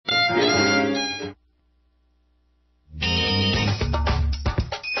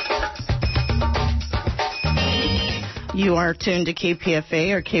You are tuned to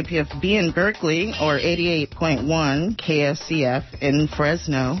KPFA or KPFB in Berkeley or 88.1 KSCF in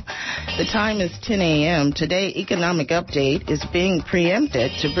Fresno. The time is 10 a.m. Today, Economic Update is being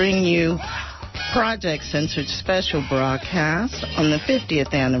preempted to bring you Project Censored special broadcast on the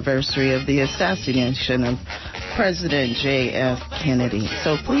 50th anniversary of the assassination of President JFK Kennedy.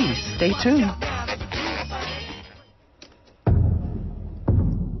 So please stay tuned.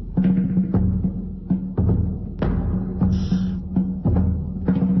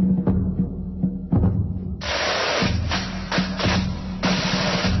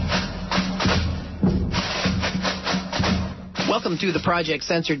 Welcome to the Project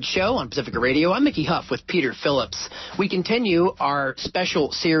Censored show on Pacifica Radio. I'm Mickey Huff with Peter Phillips. We continue our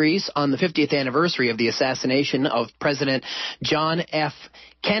special series on the 50th anniversary of the assassination of President John F.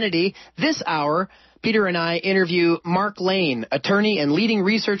 Kennedy. This hour, Peter and I interview Mark Lane, attorney and leading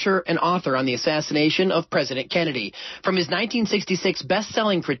researcher and author on the assassination of President Kennedy. From his 1966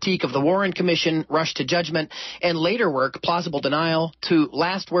 best-selling critique of the Warren Commission, Rush to Judgment, and later work, Plausible Denial, to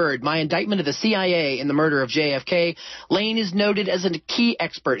Last Word, My Indictment of the CIA in the Murder of JFK, Lane is noted as a key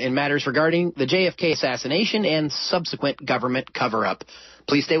expert in matters regarding the JFK assassination and subsequent government cover-up.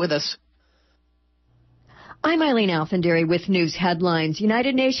 Please stay with us. I'm Eileen Alfandary with news headlines.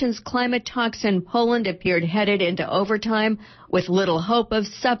 United Nations climate talks in Poland appeared headed into overtime with little hope of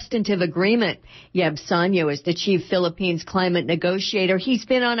substantive agreement. Yeb Sanyo is the chief Philippines climate negotiator. He's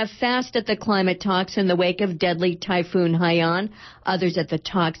been on a fast at the climate talks in the wake of deadly Typhoon Haiyan. Others at the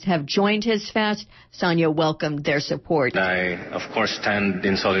talks have joined his fast. Sanyo welcomed their support. I, of course, stand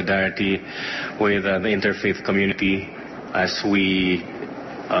in solidarity with the interfaith community as we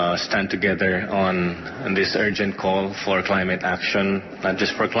stand together on this urgent call for climate action, not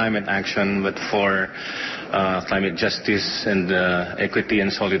just for climate action, but for climate justice and equity and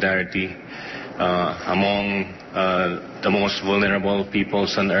solidarity among the most vulnerable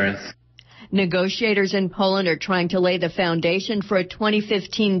peoples on earth. Negotiators in Poland are trying to lay the foundation for a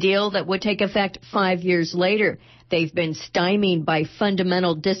 2015 deal that would take effect 5 years later. They've been stymied by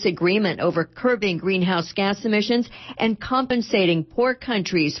fundamental disagreement over curbing greenhouse gas emissions and compensating poor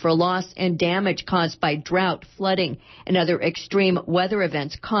countries for loss and damage caused by drought, flooding, and other extreme weather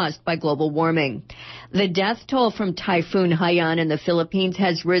events caused by global warming. The death toll from Typhoon Haiyan in the Philippines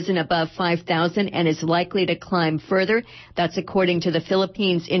has risen above 5,000 and is likely to climb further. That's according to the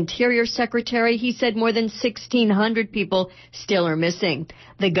Philippines Interior Secretary. He said more than 1,600 people still are missing.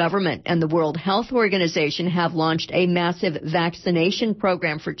 The government and the World Health Organization have launched a massive vaccination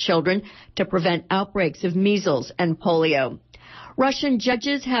program for children to prevent outbreaks of measles and polio. Russian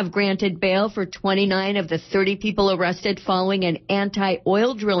judges have granted bail for 29 of the 30 people arrested following an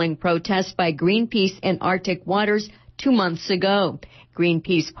anti-oil drilling protest by Greenpeace in Arctic waters 2 months ago.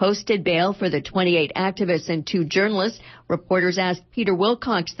 Greenpeace posted bail for the 28 activists and 2 journalists. Reporters asked Peter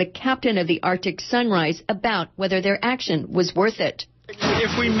Wilcox, the captain of the Arctic Sunrise, about whether their action was worth it.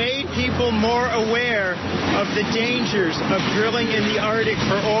 If we made people more aware of the dangers of drilling in the Arctic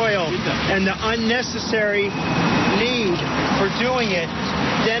for oil and the unnecessary need for doing it,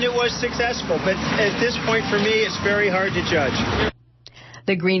 then it was successful. But at this point, for me, it's very hard to judge.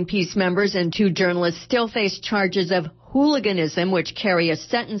 The Greenpeace members and 2 journalists still face charges of hooliganism, which carry a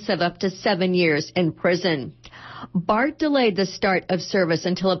sentence of up to 7 years in prison. BART delayed the start of service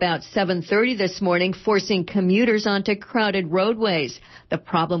until about 7:30 this morning, forcing commuters onto crowded roadways. The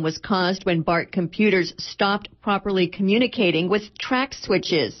problem was caused when BART computers stopped properly communicating with track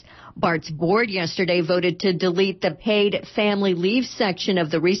switches. BART's board yesterday voted to delete the paid family leave section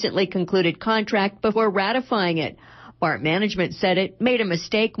of the recently concluded contract before ratifying it. BART management said it made a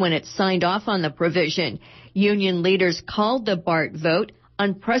mistake when it signed off on the provision. Union leaders called the BART vote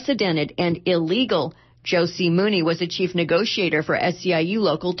unprecedented and illegal. Josie Mooney was the chief negotiator for SEIU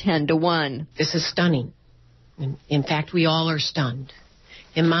Local 10-1. This is stunning. In fact, we all are stunned.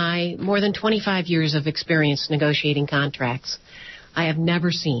 In my more than 25 years of experience negotiating contracts, I have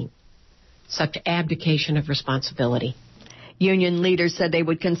never seen such abdication of responsibility. Union leaders said they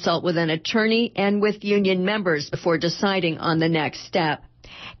would consult with an attorney and with union members before deciding on the next step.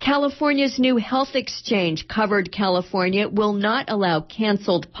 California's new health exchange, Covered California, will not allow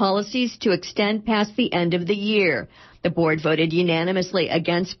canceled policies to extend past the end of the year. The board voted unanimously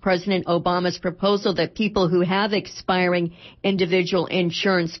against President Obama's proposal that people who have expiring individual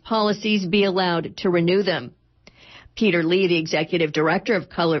insurance policies be allowed to renew them. Peter Lee, the executive director of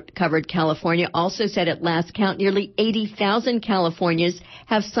Covered California, also said at last count nearly 80,000 Californians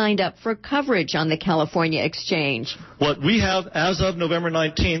have signed up for coverage on the California Exchange. What we have as of November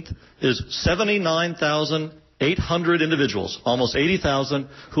 19th is 79,800 individuals, almost 80,000,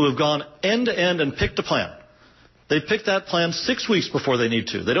 who have gone end to end and picked a plan. They pick that plan 6 weeks before they need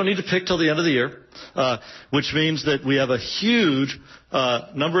to. They don't need to pick till the end of the year, which means that we have a huge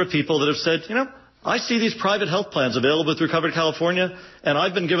number of people that have said, I see these private health plans available through Covered California, and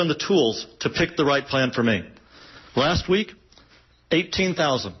I've been given the tools to pick the right plan for me. Last week,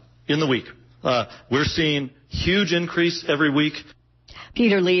 18,000 in the week. We're seeing huge increase every week.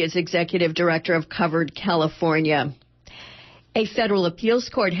 Peter Lee is Executive Director of Covered California. A federal appeals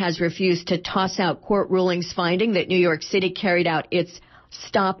court has refused to toss out court rulings finding that New York City carried out its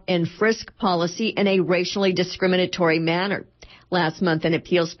stop and frisk policy in a racially discriminatory manner. Last month, an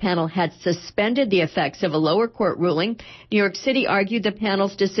appeals panel had suspended the effects of a lower court ruling. New York City argued the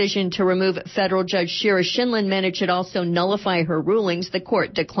panel's decision to remove federal Judge Shira Schindlin meant it should also nullify her rulings. The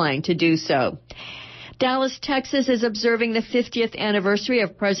court declined to do so. Dallas, Texas is observing the 50th anniversary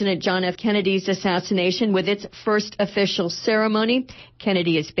of President John F. Kennedy's assassination with its first official ceremony.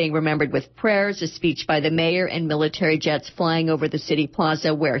 Kennedy is being remembered with prayers, a speech by the mayor, and military jets flying over the city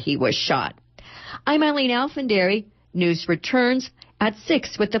plaza where he was shot. I'm Eileen Alfandary. News returns at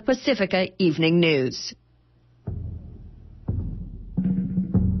 6 with the Pacifica Evening News.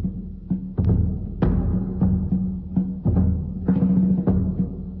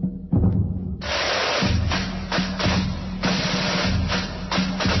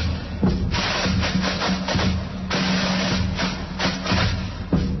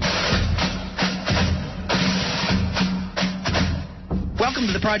 Welcome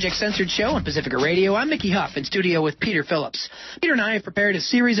to the Project Censored show on Pacifica Radio. I'm Mickey Huff in studio with Peter Phillips. Peter and I have prepared a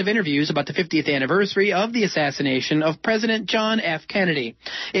series of interviews about the 50th anniversary of the assassination of President John F. Kennedy.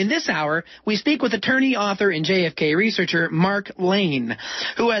 In this hour, we speak with attorney, author, and JFK researcher Mark Lane,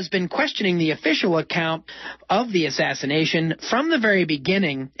 who has been questioning the official account of the assassination from the very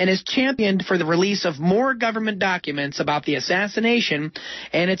beginning and has championed for the release of more government documents about the assassination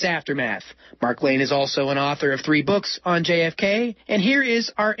and its aftermath. Mark Lane is also an author of 3 books on JFK, and here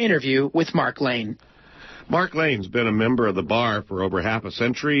is our interview with Mark Lane. Mark Lane's been a member of the bar for over half a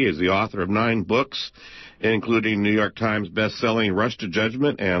century. He's the author of 9 books, including New York Times best-selling Rush to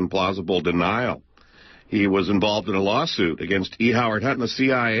Judgment and Plausible Denial. He was involved in a lawsuit against E. Howard Hunt and the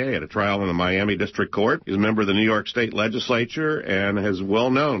CIA at a trial in the Miami District Court. He's a member of the New York State Legislature and is well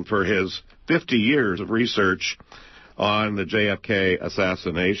known for his 50 years of research on the JFK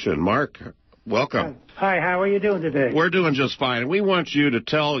assassination. Mark, welcome. Hi, how are you doing today? We're doing just fine. We want you to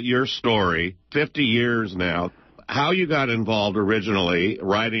tell your story, 50 years now, how you got involved originally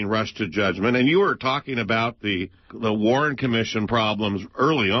writing Rush to Judgment, and you were talking about the Warren Commission problems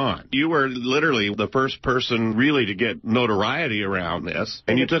early on. You were literally the first person really to get notoriety around this,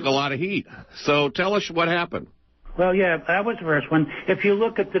 and you took a lot of heat. So tell us what happened. Well, yeah, that was the first one. If you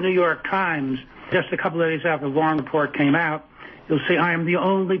look at the New York Times, just a couple of days after the Warren report came out, you'll see I am the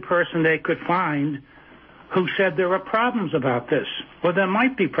only person they could find who said there were problems about this, or there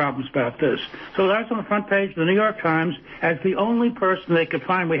might be problems about this. So that was on the front page of the New York Times as the only person they could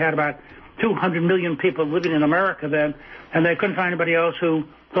find. We had about 200 million people living in America then, and they couldn't find anybody else who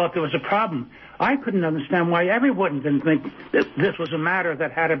thought there was a problem. I couldn't understand why everyone didn't think that this was a matter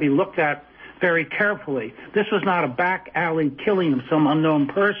that had to be looked at very carefully. This was not a back alley killing of some unknown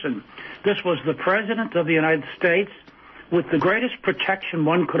person. This was the President of the United States with the greatest protection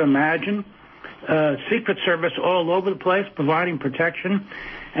one could imagine, Secret Service all over the place providing protection,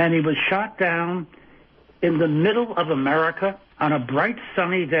 and he was shot down in the middle of America on a bright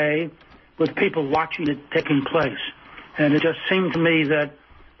sunny day with people watching it taking place. And it just seemed to me that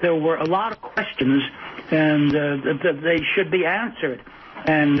there were a lot of questions and that they should be answered.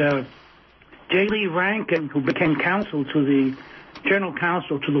 And J. Lee Rankin, who became general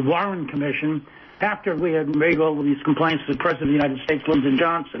counsel to the Warren Commission, after we had made all of these complaints to the President of the United States, Lyndon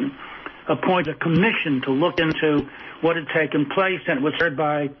Johnson, appointed a commission to look into what had taken place, and it was heard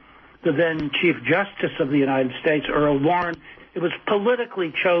by the then Chief Justice of the United States, Earl Warren. It was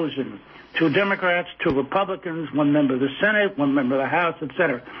politically chosen, 2 Democrats, 2 Republicans, 1 member of the Senate, 1 member of the House,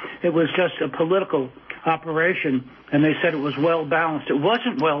 etc. It was just a political operation, and they said it was well-balanced. It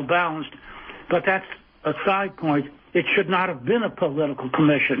wasn't well-balanced, but that's a side point. It should not have been a political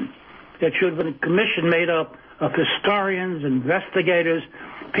commission. It should have been a commission made up of historians, investigators,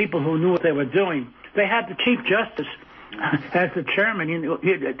 people who knew what they were doing. They had the Chief Justice as the chairman.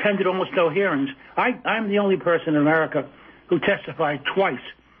 He attended almost no hearings. I'm the only person in America who testified twice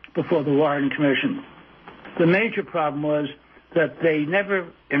before the Warren Commission. The major problem was that they never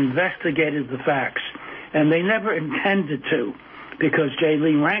investigated the facts, and they never intended to, because J.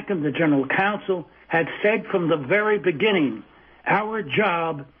 Lee Rankin, the general counsel, had said from the very beginning, our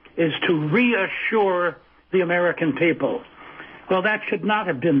job is to reassure the American people. Well, that should not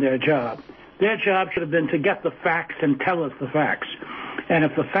have been their job. Their job should have been to get the facts and tell us the facts. And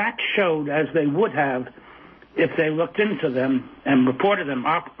if the facts showed, as they would have, if they looked into them and reported them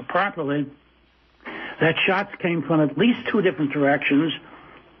properly, that shots came from at least two different directions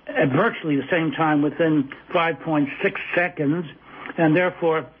at virtually the same time within 5.6 seconds, and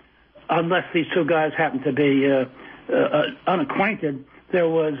therefore, unless these two guys happened to be unacquainted, there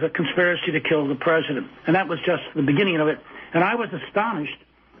was a conspiracy to kill the president. And that was just the beginning of it. And I was astonished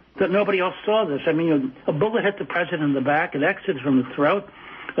that nobody else saw this. I mean, a bullet hit the president in the back, it exited from the throat.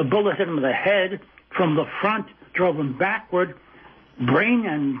 A bullet hit him in the head from the front, drove him backward. Brain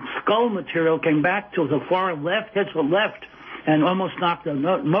and skull material came back to the far left, hit the left, and almost knocked a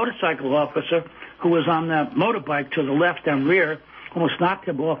motorcycle officer who was on that motorbike to the left and rear, almost knocked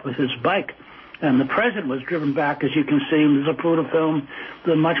him off with his bike. And the president was driven back, as you can see, in the Zapruder film,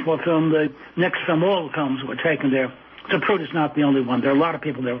 the much more film, the next film, all the films were taken there. Zapruder's not the only one. There are a lot of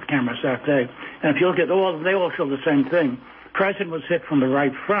people there with cameras that day. And if you look at all, they all show the same thing. The president was hit from the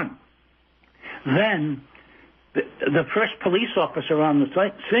right front. Then the first police officer on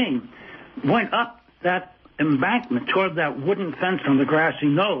the scene went up that embankment toward that wooden fence on the grassy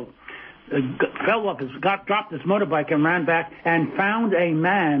knoll, fell off, dropped his motorbike and ran back and found a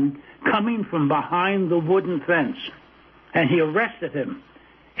man coming from behind the wooden fence. And he arrested him.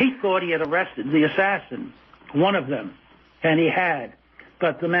 He thought he had arrested the assassin, one of them, and he had.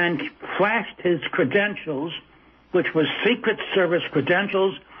 But the man flashed his credentials, which was Secret Service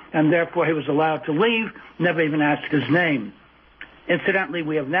credentials, and therefore he was allowed to leave, never even asked his name. Incidentally,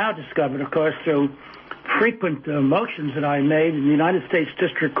 we have now discovered, of course, through frequent motions that I made in the United States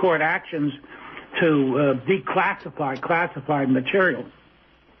District Court actions to declassify classified material.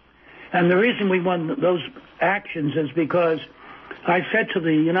 And the reason we won those actions is because I said to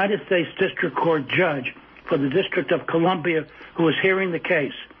the United States District Court judge for the District of Columbia who was hearing the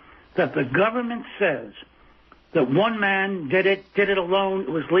case that the government says that one man did it alone, it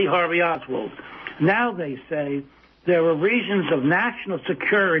was Lee Harvey Oswald. Now they say there are reasons of national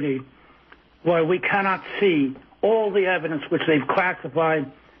security why we cannot see all the evidence which they've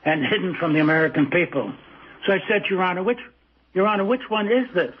classified and hidden from the American people. So I said, Your Honor, which one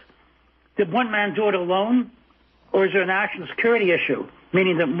is this? Did one man do it alone, or is there a national security issue,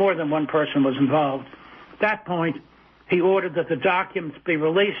 meaning that more than one person was involved? At that point, he ordered that the documents be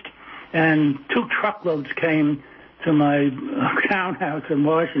released, and 2 truckloads came to my townhouse in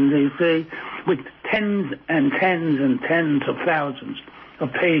Washington, D.C., with tens and tens and tens of thousands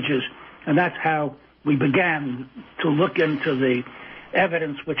of pages. And that's how we began to look into the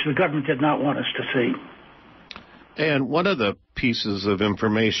evidence which the government did not want us to see. And one of the pieces of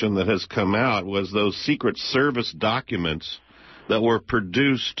information that has come out was those Secret Service documents that were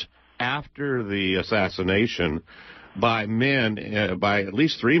produced after the assassination by men, by at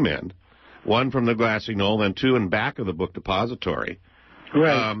least 3 men, one from the Glassy Knoll and 2 in back of the book depository.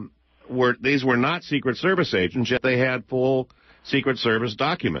 Right. These were not Secret Service agents, yet they had full Secret Service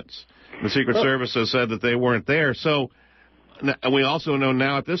documents. The Secret Service has said that they weren't there. So we also know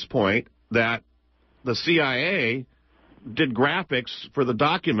now at this point that the CIA did graphics for the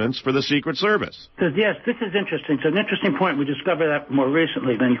documents for the Secret Service. Yes, this is interesting. It's an interesting point. We discovered that more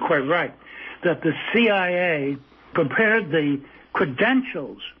recently, then you're quite right, that the CIA prepared the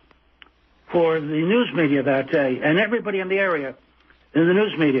credentials for the news media that day, and everybody in the area, in the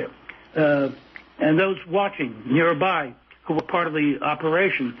news media, and those watching nearby who were part of the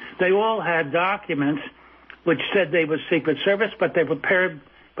operation, they all had documents which said they were Secret Service, but they were prepared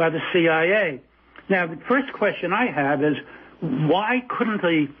by the CIA. Now, the first question I have is, why couldn't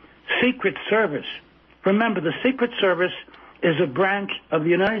the Secret Service, remember, the Secret Service is a branch of the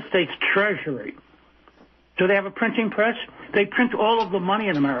United States Treasury. Do they have a printing press? They print all of the money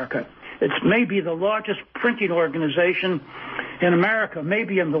in America. It's maybe the largest printing organization in America,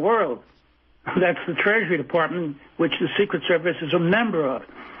 maybe in the world. That's the Treasury Department, which the Secret Service is a member of.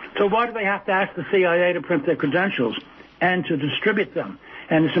 So why do they have to ask the CIA to print their credentials and to distribute them?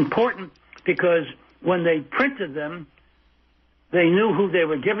 And it's important because when they printed them, they knew who they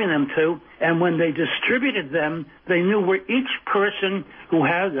were giving them to, and when they distributed them, they knew where each person who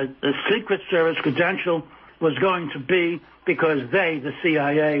had a Secret Service credential was going to be, because they, the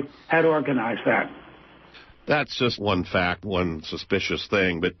CIA, had organized that. That's just one fact, one suspicious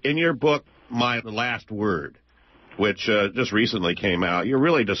thing. But in your book, My Last Word, which just recently came out, you're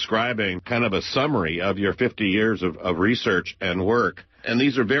really describing kind of a summary of your 50 years of research and work. And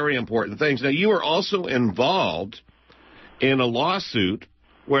these are very important things. Now, you were also involved in a lawsuit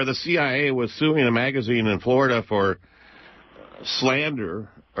where the CIA was suing a magazine in Florida for slander,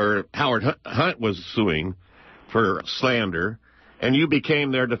 or Howard Hunt was suing for slander, and you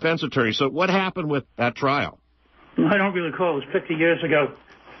became their defense attorney. So what happened with that trial? I don't really recall. It was 50 years ago.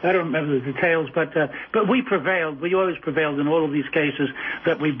 I don't remember the details, but we prevailed. We always prevailed in all of these cases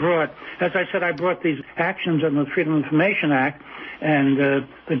that we brought. As I said, I brought these actions under the Freedom of Information Act, and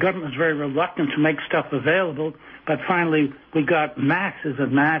the government was very reluctant to make stuff available, but finally we got masses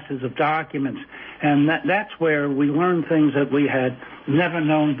and masses of documents, and that's where we learned things that we had never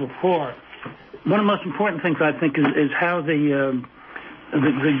known before. One of the most important things, I think, is how the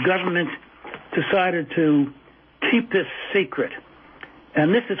government decided to keep this secret.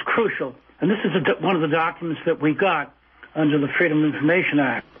 And this is crucial. And this is one of the documents that we got under the Freedom of Information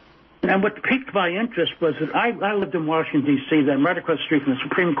Act. And what piqued my interest was that I lived in Washington, D.C., then right across the street from the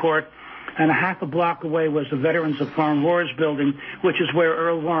Supreme Court, and a half a block away was the Veterans of Foreign Wars building, which is where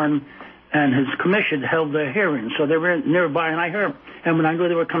Earl Warren and his commission held their hearings. So they were nearby, and I heard. And when I knew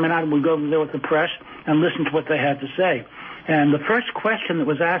they were coming out, we'd go over there with the press and listen to what they had to say. And the first question that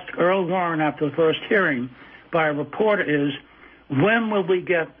was asked Earl Warren after the first hearing by a reporter is, when will we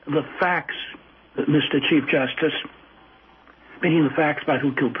get the facts, Mr. Chief Justice? Meaning the facts about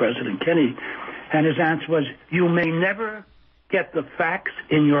who killed President Kennedy. And his answer was, you may never get the facts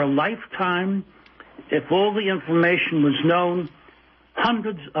in your lifetime. If all the information was known,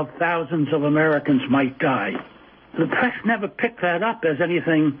 hundreds of thousands of Americans might die. The press never picked that up as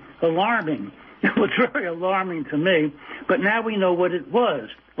anything alarming. It was very alarming to me, but now we know what it was,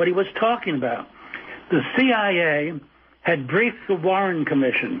 what he was talking about. The CIA had briefed the Warren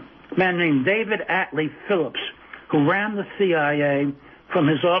Commission, a man named David Atlee Phillips, who ran the CIA from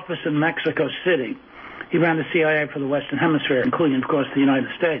his office in Mexico City. He ran the CIA for the Western Hemisphere, including, of course, the United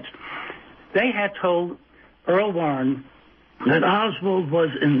States. They had told Earl Warren that Oswald was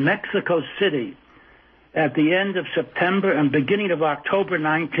in Mexico City at the end of September and beginning of October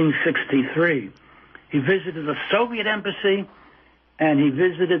 1963. He visited the Soviet embassy and he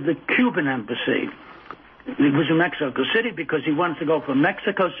visited the Cuban embassy. He was in Mexico City because he wanted to go from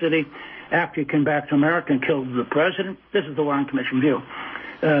Mexico City after he came back to America and killed the president. This is the Warren Commission view.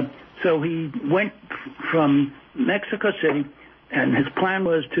 So he went from Mexico City, and his plan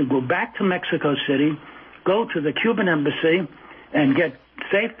was to go back to Mexico City, go to the Cuban embassy, and get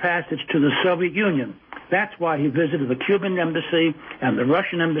safe passage to the Soviet Union. That's why he visited the Cuban embassy and the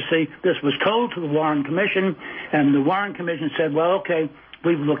Russian embassy. This was told to the Warren Commission, and the Warren Commission said, well, okay,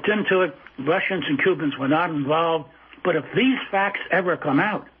 we've looked into it. Russians and Cubans were not involved. But if these facts ever come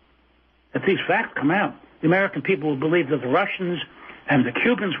out, the American people will believe that the Russians and the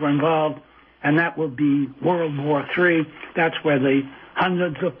Cubans were involved, and that will be World War III. That's where the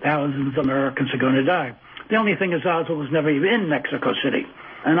hundreds of thousands of Americans are going to die. The only thing is Oswald was never even in Mexico City.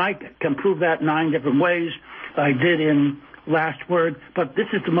 And I can prove that 9 different ways. I did in Last Word. But this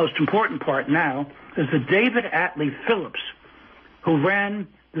is the most important part now, is that David Atlee Phillips, who ran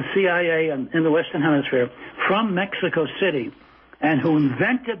the CIA in the Western Hemisphere from Mexico City, and who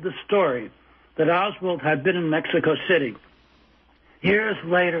invented the story that Oswald had been in Mexico City, years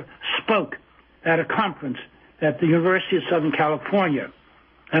later spoke at a conference at the University of Southern California.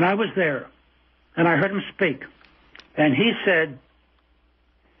 And I was there, and I heard him speak. And he said,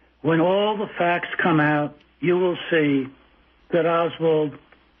 when all the facts come out, you will see that Oswald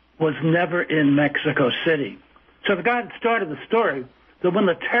was never in Mexico City. So the guy that started the story, the one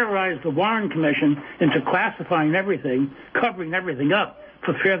that terrorized the Warren Commission into classifying everything, covering everything up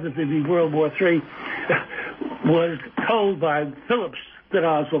for fear that there'd be World War III, was told by Phillips that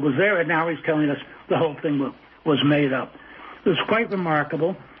Oswald was there, and now he's telling us the whole thing was made up. It was quite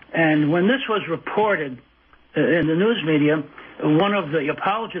remarkable. And when this was reported in the news media, one of the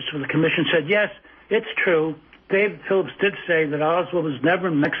apologists for the commission said, yes, it's true. David Phillips did say that Oswald was never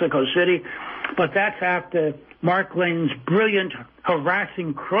in Mexico City, but that's after Mark Lane's brilliant,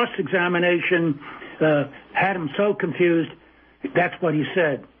 harassing cross-examination had him so confused. That's what he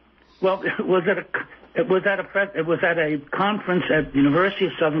said. Well, it was at a conference at the University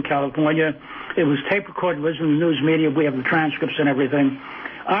of Southern California. It was tape recorded. It was in the news media. We have the transcripts and everything.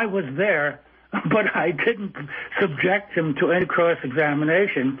 I was there, but I didn't subject him to any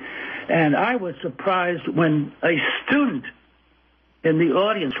cross-examination. And I was surprised when a student in the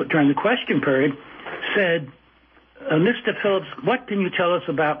audience during the question period said, Mr. Phillips, what can you tell us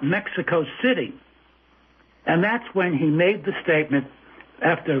about Mexico City? And that's when he made the statement,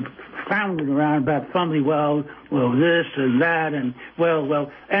 after floundering around about fumbling, well, this and that, and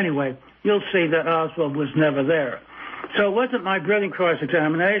well, anyway, you'll see that Oswald was never there. So it wasn't my brilliant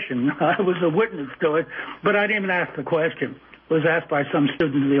cross-examination. I was a witness to it, but I didn't even ask the question. It was asked by some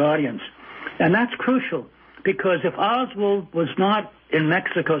student in the audience. And that's crucial, because if Oswald was not in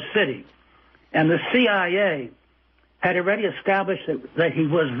Mexico City, and the CIA had already established that he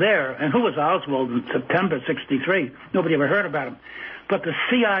was there. And who was Oswald in September 63? Nobody ever heard about him. But the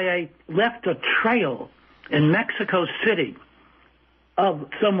CIA left a trail in Mexico City of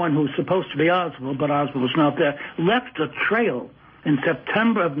someone who's supposed to be Oswald, but Oswald was not there, left a trail in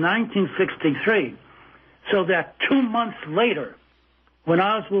September of 1963, so that 2 months later, when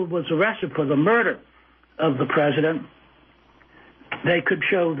Oswald was arrested for the murder of the president, they could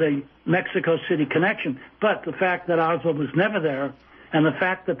show the Mexico City connection. But the fact that Oswald was never there, and the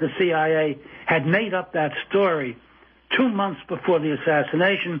fact that the CIA had made up that story 2 months before the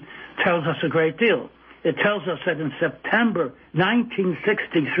assassination, tells us a great deal. It tells us that in September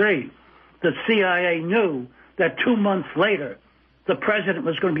 1963, the CIA knew that 2 months later, the president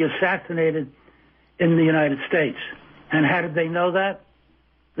was going to be assassinated in the United States. And how did they know that?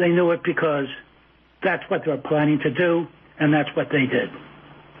 They knew it because that's what they were planning to do, and that's what they did.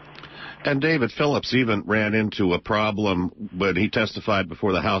 And David Phillips even ran into a problem when he testified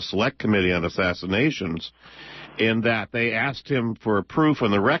before the House Select Committee on Assassinations, in that they asked him for proof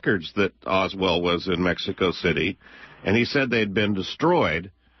on the records that Oswald was in Mexico City, and he said they'd been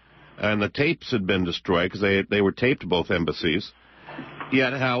destroyed, and the tapes had been destroyed because they were taped to both embassies.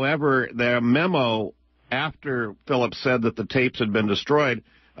 Yet, however, their memo, after Phillips said that the tapes had been destroyed,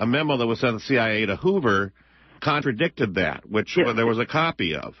 a memo that was sent to the CIA to Hoover contradicted that, which there was a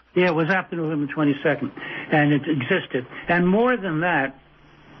copy of. Yeah, it was after November 22nd, and it existed. And more than that,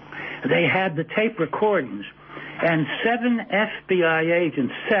 they had the tape recordings, and 7 FBI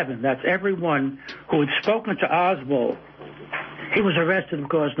agents, 7, that's everyone who had spoken to Oswald. He was arrested, of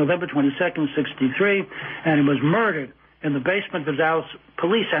course, November 22nd, 63, and he was murdered in the basement of the Dallas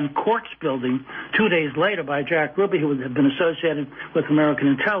Police and Courts building 2 days later by Jack Ruby, who had been associated with American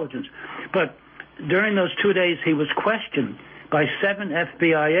intelligence. But during those 2 days, he was questioned by 7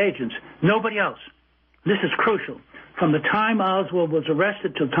 FBI agents, nobody else. This is crucial. From the time Oswald was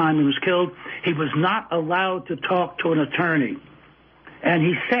arrested to the time he was killed, he was not allowed to talk to an attorney. And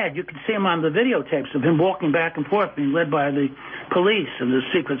he said, you can see him on the videotapes of him walking back and forth, being led by the police and the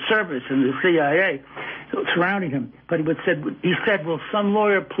Secret Service and the CIA surrounding him. But he said, will some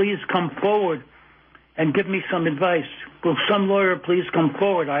lawyer please come forward and give me some advice? Will some lawyer please come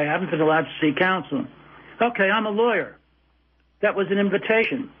forward? I haven't been allowed to see counsel. Okay, I'm a lawyer. That was an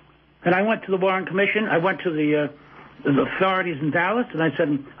invitation. And I went to the Warren Commission. I went to the authorities in Dallas, and I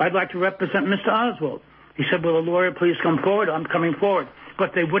said, I'd like to represent Mr. Oswald. He said, will a lawyer please come forward? I'm coming forward.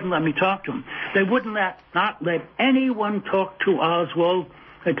 But they wouldn't let me talk to him. They wouldn't not let anyone talk to Oswald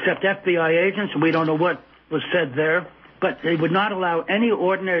except FBI agents, and we don't know what was said there. But they would not allow any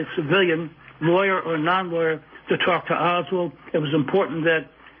ordinary civilian, lawyer or non-lawyer, to talk to Oswald. It was important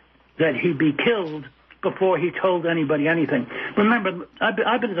that he be killed before he told anybody anything. Remember, I've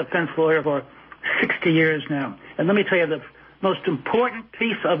been a defense lawyer for 60 years now. And let me tell you, the most important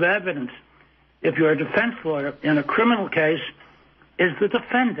piece of evidence, if you're a defense lawyer in a criminal case, is the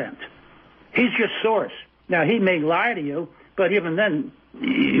defendant. He's your source. Now, he may lie to you, but even then,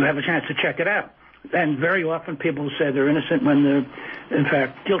 you have a chance to check it out. And very often people say they're innocent when they're, in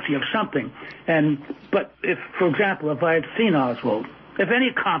fact, guilty of something. But if, for example, if I had seen Oswald, if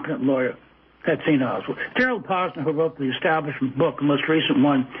any competent lawyer had seen Oswald, Gerald Posner, who wrote the Establishment book, the most recent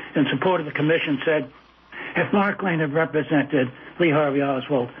one, in support of the commission, said, if Mark Lane had represented Lee Harvey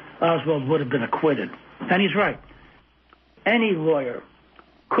Oswald, Oswald would have been acquitted. And he's right. Any lawyer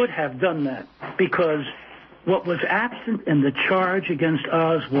could have done that, because what was absent in the charge against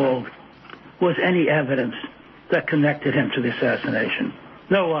Oswald was any evidence that connected him to the assassination.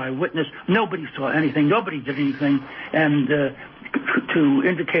 No eyewitness, nobody saw anything, nobody did anything, and to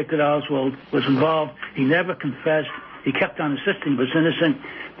indicate that Oswald was involved, he never confessed, he kept on insisting he was innocent.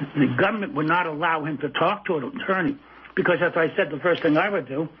 The government would not allow him to talk to an attorney, because as I said, the first thing I would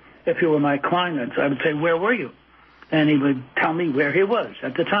do, if he were my client, I would say, where were you? And he would tell me where he was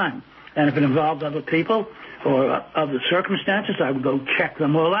at the time. And if it involved other people or other circumstances, I would go check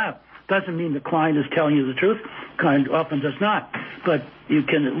them all out. Doesn't mean the client is telling you the truth. Client often does not. But you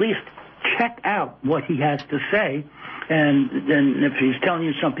can at least check out what he has to say. And then if he's telling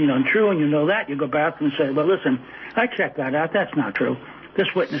you something untrue and you know that, you go back and say, well, listen, I checked that out. That's not true. This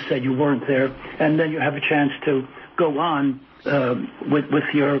witness said you weren't there. And then you have a chance to go on with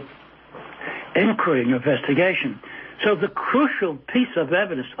your inquiry and your investigation. So the crucial piece of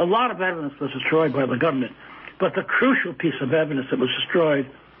evidence, a lot of evidence was destroyed by the government, but the crucial piece of evidence that was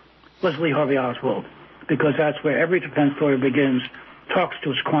destroyed was Lee Harvey Oswald, because that's where every defense lawyer begins, talks to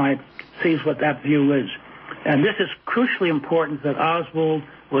his client, sees what that view is. And this is crucially important, that Oswald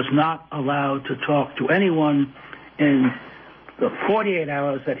was not allowed to talk to anyone in the 48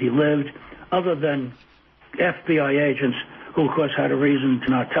 hours that he lived, other than FBI agents who, of course, had a reason to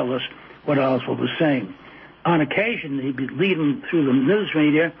not tell us what Oswald was saying. On occasion, he'd be leading through the news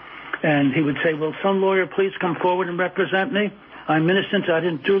media, and he would say, will some lawyer please come forward and represent me? I'm innocent. I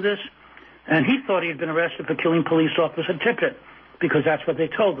didn't do this. And he thought he had been arrested for killing police officer Tippett, because that's what they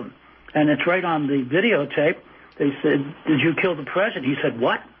told him. And it's right on the videotape. They said, did you kill the president? He said,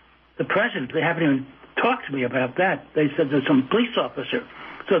 what? The president? They haven't even talked to me about that. They said there's some police officer.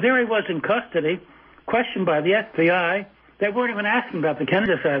 So there he was in custody, questioned by the FBI. They weren't even asking about the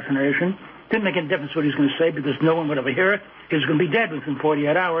Kennedy assassination. Didn't make any difference what he was going to say because no one would ever hear it. He was going to be dead within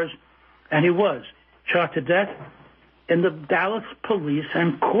 48 hours. And he was shot to death in the Dallas Police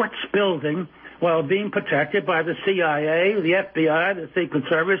and Courts building while being protected by the CIA, the FBI, the Secret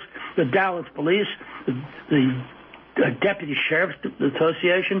Service, the Dallas Police, the Deputy Sheriff's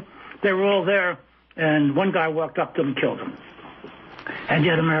Association. They were all there, and one guy walked up to him and killed him. And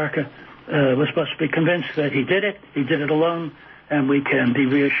yet America was supposed to be convinced that he did it alone, and we can be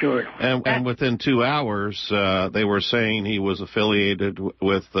reassured. And within 2 hours, they were saying he was affiliated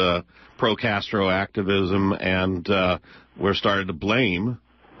with pro-Castro activism, and were started to blame.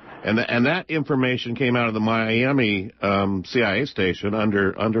 And that information came out of the Miami CIA station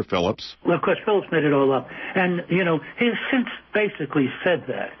under Phillips. Well, of course, Phillips made it all up. And, he has since basically said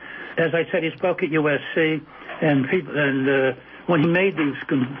that. As I said, he spoke at USC, and when he made this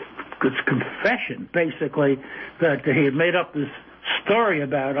confession, basically, that he had made up this story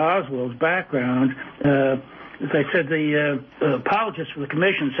about Oswald's background, as I said, the apologist for the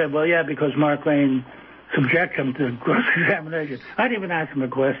commission said, well, yeah, because Mark Lane subject him to cross-examination. I didn't even ask him a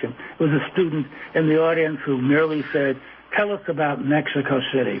question. It was a student in the audience who merely said, tell us about Mexico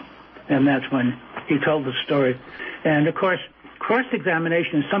City. And that's when he told the story. And, of course,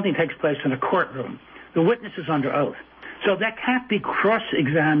 cross-examination is something that takes place in a courtroom. The witness is under oath. So that can't be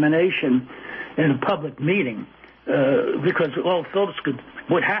cross-examination in a public meeting because all Phillips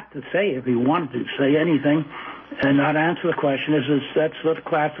would have to say if he wanted to say anything and not answer the question is that's sort of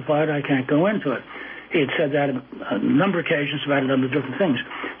classified, I can't go into it. He had said that on a number of occasions about a number of different things.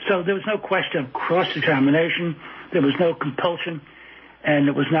 So there was no question of cross-examination. There was no compulsion. And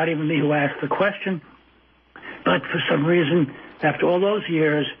it was not even me who asked the question. But for some reason, after all those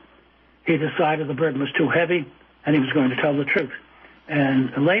years, he decided the burden was too heavy and he was going to tell the truth.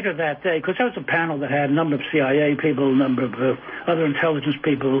 And later that day, because that was a panel that had a number of CIA people, a number of other intelligence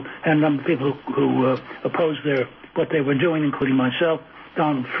people, and a number of people who opposed what they were doing, including myself,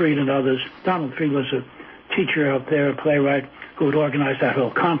 Donald Freed and others. Donald Freed was a teacher out there, a playwright, who had organized that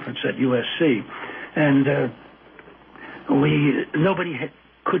whole conference at USC. And nobody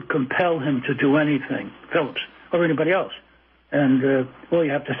could compel him to do anything, Phillips, or anybody else. And all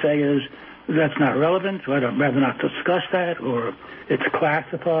you have to say is, that's not relevant, so I'd rather not discuss that, or it's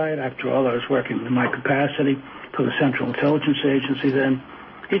classified. After all, I was working in my capacity for the Central Intelligence Agency then.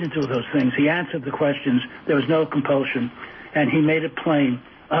 He didn't do those things. He answered the questions. There was no compulsion. And he made it plain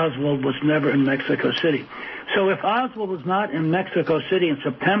Oswald was never in Mexico City. So if Oswald was not in Mexico City in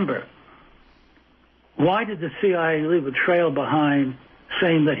September, why did the CIA leave a trail behind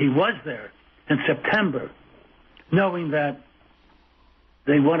saying that he was there in September, knowing that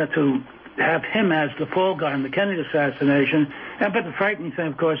they wanted to have him as the fall guy in the Kennedy assassination? But the frightening thing,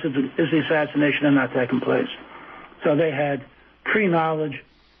 of course, is the assassination had not taken place. So they had pre-knowledge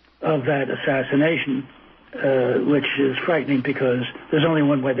of that assassination, which is frightening because there's only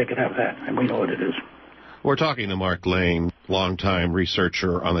one way they could have that, and we know what it is. We're talking to Mark Lane, longtime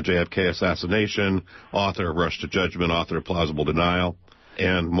researcher on the JFK assassination, author of Rush to Judgment, author of Plausible Denial,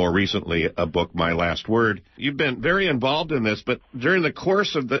 and more recently a book, My Last Word. You've been very involved in this, but during the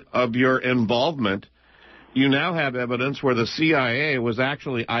course of your involvement, you now have evidence where the CIA was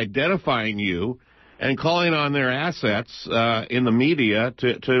actually identifying you and calling on their assets in the media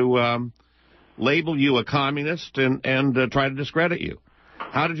to label you a communist and try to discredit you.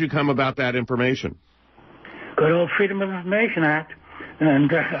 How did you come about that information? Good old Freedom of Information Act.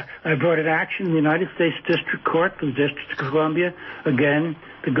 And I brought an action in the United States District Court for the District of Columbia. Again,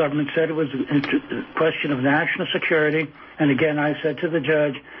 the government said it was a question of national security. And again, I said to the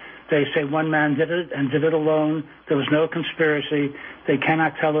judge, they say one man did it and did it alone. There was no conspiracy. They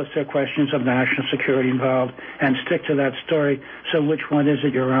cannot tell us there are questions of national security involved and stick to that story. So which one is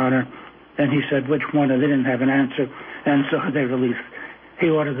it, Your Honor? And he said, which one? And they didn't have an answer. And so he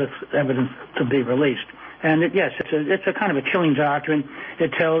ordered this evidence to be released. And yes, it's a kind of a chilling document.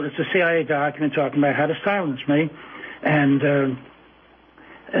 It's a CIA document talking about how to silence me, and it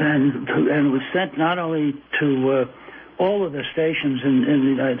was sent not only to all of the stations in the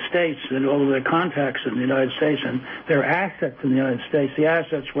United States and all of their contacts in the United States and their assets in the United States. The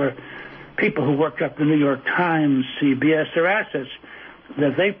assets were people who worked up the New York Times, CBS, their assets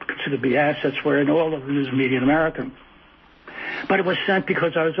that they consider to be assets were in all of the news media in America. But it was sent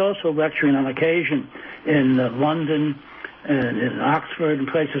because I was also lecturing on occasion in London and in Oxford and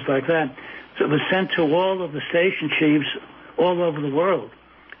places like that. So it was sent to all of the station chiefs all over the world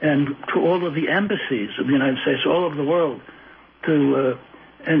and to all of the embassies of the United States all over the world.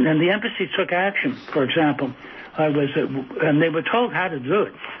 And the embassy took action. For example, and they were told how to do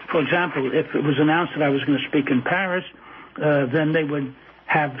it. For example, if it was announced that I was going to speak in Paris, then they would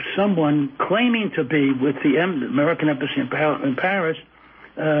have someone claiming to be with the American embassy in Paris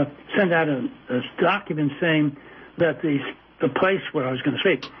send out a document saying that the place where I was going to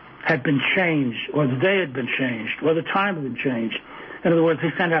speak had been changed, or the day had been changed, or the time had been changed. In other words, they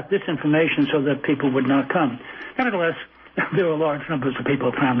sent out this information so that people would not come. Nevertheless, there were large numbers of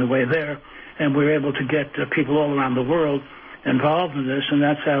people who found their way there, and we were able to get people all around the world involved in this, and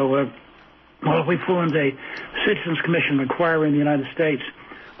that's how we formed a Citizens Commission requiring the United States,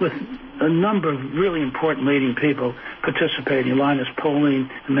 with a number of really important leading people participating, Linus Pauling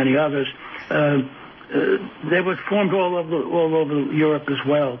and many others. They were formed all over Europe as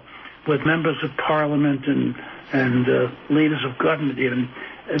well, with members of parliament and leaders of government even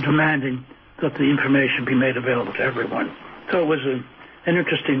demanding that the information be made available to everyone. So it was an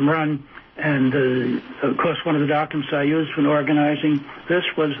interesting run, and of course one of the documents I used in organizing this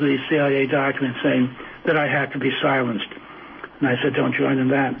was the CIA document saying that I had to be silenced. And I said, don't join in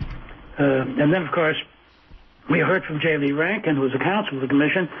that. And then, of course, we heard from J. Lee Rankin, who was the counsel of the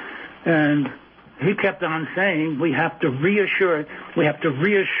commission, and he kept on saying we have to reassure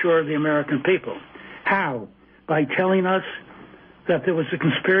the American people. How? By telling us that there was a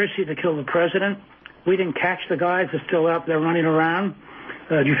conspiracy to kill the president. We didn't catch the guys that are still out there running around.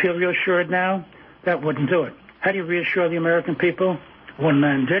 Do you feel reassured now? That wouldn't do it. How do you reassure the American people? One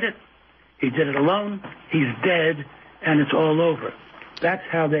man did it. He did it alone. He's dead, and it's all over. That's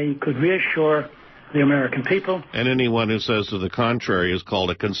how they could reassure the American people. And anyone who says to the contrary is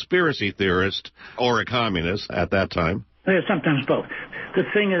called a conspiracy theorist or a communist at that time. Yeah, sometimes both. The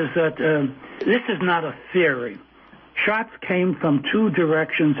thing is that this is not a theory. Shots came from two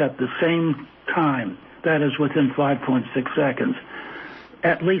directions at the same time. That is, within 5.6 seconds.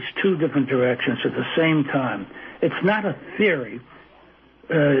 At least two different directions at the same time. It's not a theory.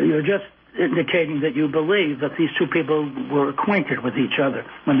 You're just indicating that you believe that these two people were acquainted with each other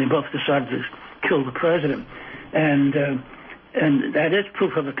when they both decided to kill the president. And that is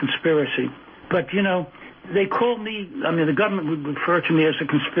proof of a conspiracy. But, you know, they call me, the government would refer to me as a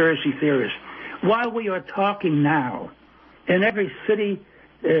conspiracy theorist. While we are talking now, in every city,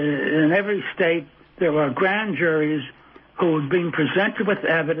 in every state, there are grand juries who are being presented with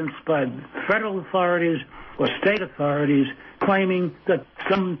evidence by federal authorities or state authorities claiming that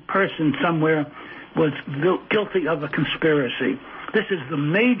some person somewhere was guilty of a conspiracy. This is the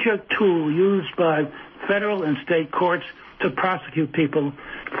major tool used by federal and state courts to prosecute people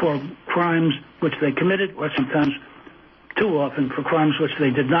for crimes which they committed, or sometimes too often for crimes which they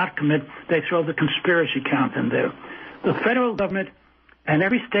did not commit. They throw the conspiracy count in there. The federal government and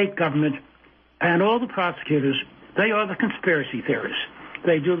every state government and all the prosecutors, they are the conspiracy theorists.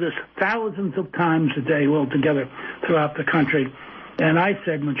 They do this thousands of times a day altogether throughout the country. And I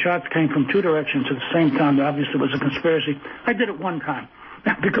said when shots came from two directions at the same time, obviously it was a conspiracy. I did it one time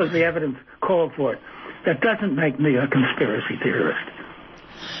because the evidence called for it. That doesn't make me a conspiracy theorist.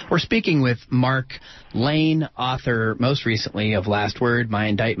 We're speaking with Mark Lane, author most recently of Last Word, My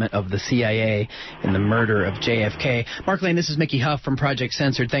Indictment of the CIA in the Murder of JFK. Mark Lane, this is Mickey Huff from Project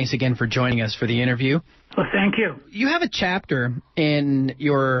Censored. Thanks again for joining us for the interview. Well, thank you. You have a chapter in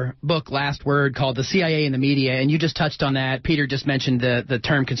your book, Last Word, called The CIA and the Media, and you just touched on that. Peter just mentioned the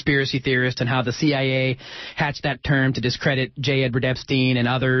term conspiracy theorist and how the CIA hatched that term to discredit J. Edward Epstein and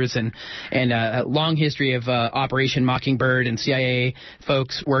others, and a long history of Operation Mockingbird and CIA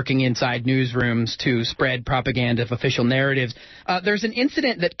folks working inside newsrooms to spread propaganda of official narratives. There's an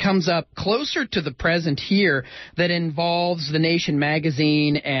incident that comes up closer to the present here that involves The Nation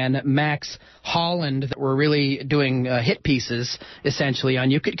magazine and Max Holland that were really doing hit pieces, essentially, on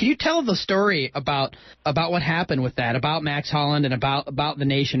you. Could you tell the story about what happened with that, about Max Holland and about The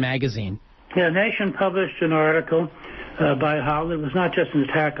Nation magazine? Yeah, Nation published an article by Holland. It was not just an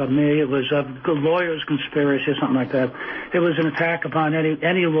attack on me. It was a lawyer's conspiracy or something like that. It was an attack upon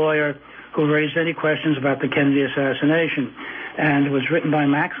any lawyer who raised any questions about the Kennedy assassination. And it was written by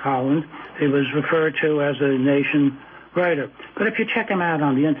Max Holland. He was referred to as a Nation writer. But if you check him out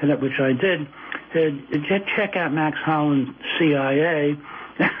on the Internet, which I did, check out Max Holland CIA,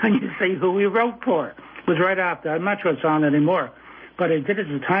 and you see who he wrote for. It was right out there. I'm not sure it's on anymore. but I did it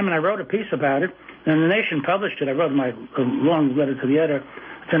at the time, and I wrote a piece about it, and the Nation published it. I wrote a long letter to the editor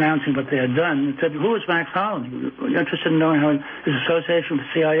announcing what they had done. It said, who is Max Holland? You're interested in knowing how his association with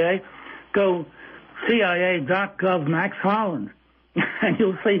the CIA? Go CIA.gov Max Holland. And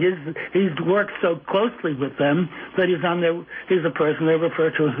you'll see he's worked so closely with them that he's the person they refer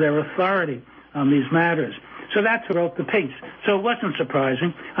to as their authority on these matters. So that's who wrote the piece. So it wasn't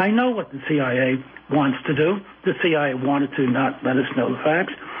surprising. I know what the CIA wants to do. The CIA wanted to not let us know the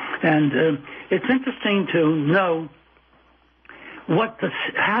facts. And it's interesting to know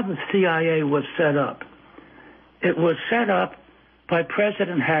how the CIA was set up. It was set up by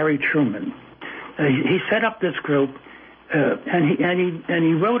President Harry Truman. He set up this group, and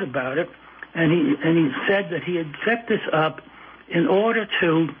he wrote about it, and he said that he had set this up in order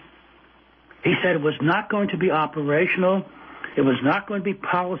to. He said it was not going to be operational. It was not going to be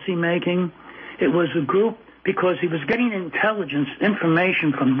policy making. It was a group because he was getting intelligence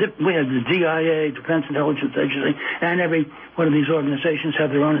information from we had the DIA, Defense Intelligence Agency, and every one of these organizations have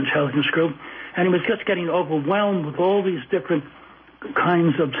their own intelligence group, and he was just getting overwhelmed with all these different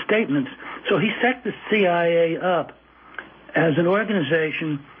kinds of statements. So he set the CIA up as an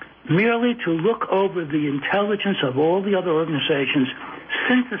organization merely to look over the intelligence of all the other organizations,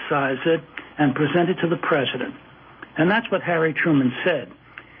 synthesize it, and present it to the president. And that's what Harry Truman said.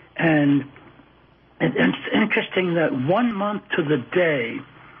 And it's interesting that 1 month to the day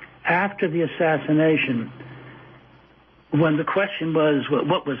after the assassination, when the question was,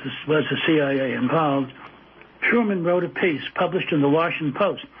 was the CIA involved, Truman wrote a piece published in the Washington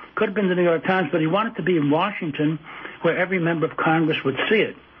Post. Could have been the New York Times, but he wanted to be in Washington where every member of Congress would see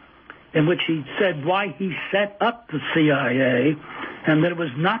it, in which he said why he set up the CIA and that it was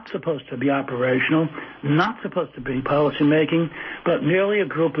not supposed to be operational, not supposed to be policy-making, but merely a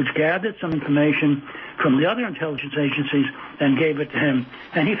group which gathered some information from the other intelligence agencies and gave it to him.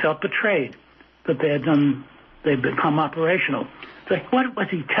 And he felt betrayed that they'd become operational. So what was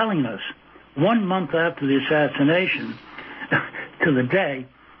he telling us 1 month after the assassination to the day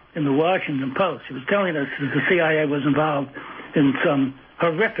in the Washington Post? He was telling us that the CIA was involved in some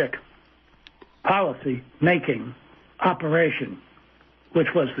horrific policy-making operation, which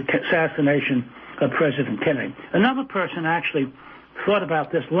was the assassination of President Kennedy. Another person actually thought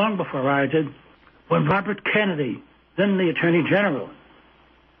about this long before I did. When Robert Kennedy, then the Attorney General,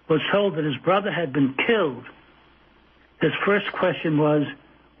 was told that his brother had been killed, his first question was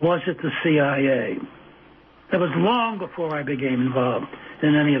it the CIA? That was long before I became involved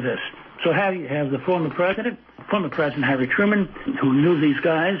in any of this. So you have the former President Harry Truman, who knew these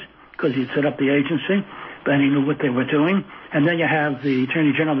guys because he'd set up the agency, and he knew what they were doing. And then you have the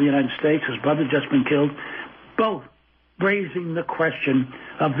Attorney General of the United States, whose brother had just been killed, both raising the question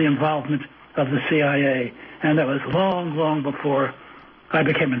of the involvement of the CIA. And that was long, long before I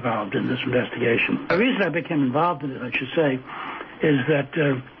became involved in this investigation. The reason I became involved in it, I should say, is that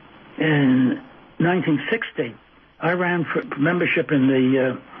in 1960, I ran for membership in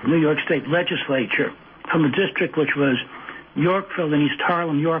the New York State Legislature from a district which was Yorkville and East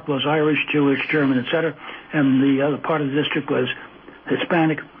Harlem. York was Irish, Jewish, German, etc. And the other part of the district was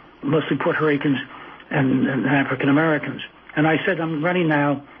Hispanic, mostly Puerto Ricans and African Americans. And I said, I'm running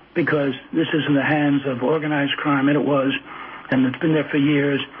now because this is in the hands of organized crime, and it was, and it's been there for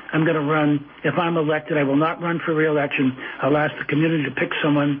years. I'm going to run. If I'm elected, I will not run for re-election. I'll ask the community to pick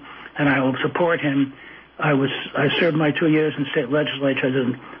someone, and I will support him. I served my 2 years in state legislature. I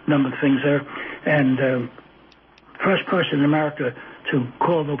did a number of things there. And first person in America to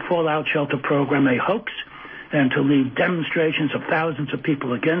call the Fallout Shelter program a hoax and to lead demonstrations of thousands of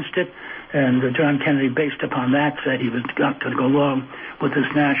people against it. And John Kennedy, based upon that, said he was not going to go along with this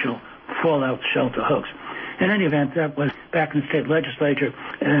national Fallout Shelter hoax. In any event, that was back in the state legislature.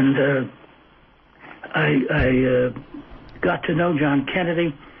 And I got to know John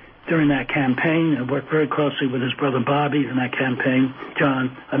Kennedy during that campaign. I worked very closely with his brother Bobby in that campaign.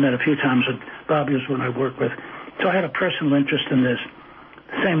 John, I met a few times, but Bobby was one I worked with. So I had a personal interest in this,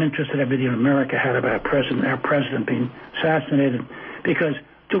 the same interest that everybody in America had about our president being assassinated. Because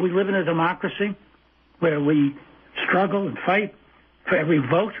do we live in a democracy where we struggle and fight for every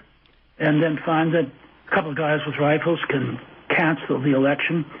vote and then find that a couple of guys with rifles can cancel the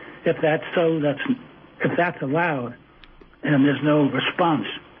election? If that's so, if that's allowed, and there's no response,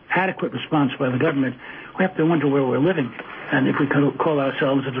 adequate response by the government, we have to wonder where we're living. And if we could call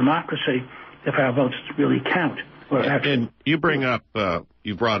ourselves a democracy, if our votes really count. And you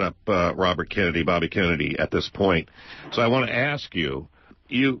brought up Robert Kennedy, Bobby Kennedy at this point. So I want to ask you,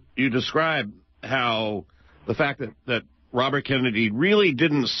 you describe how the fact that Robert Kennedy really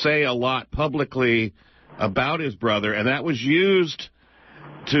didn't say a lot publicly about his brother, and that was used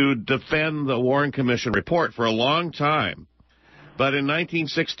to defend the Warren Commission report for a long time. But in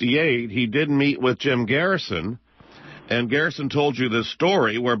 1968, he did meet with Jim Garrison, and Garrison told you this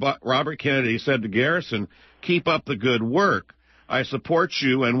story where Robert Kennedy said to Garrison, "Keep up the good work. I support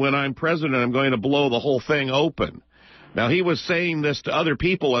you, and when I'm president, I'm going to blow the whole thing open." Now, he was saying this to other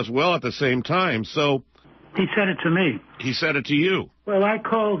people as well at the same time, so... He said it to me. He said it to you. Well, I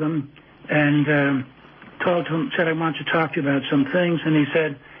called him and told him, said I want to talk to you about some things, and he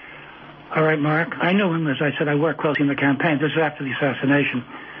said, "All right, Mark." I knew him, as I said, I worked closely in the campaign. This is after the assassination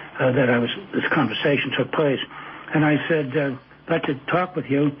this conversation took place. And I said, "I'd like to talk with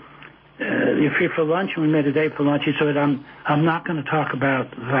you. You're free for lunch?" And we made a date for lunch. He said, I'm not going to talk about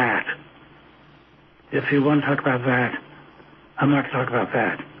that. If you want to talk about that, I'm not going to talk about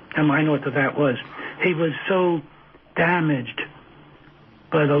that. And I know what that was. He was so damaged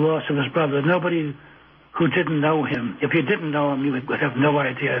by the loss of his brother. Nobody who didn't know him, if you didn't know him, you would have no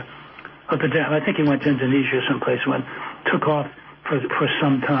idea of the death. I think he went to Indonesia or someplace and took off for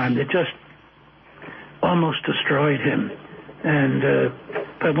some time. It just almost destroyed him. And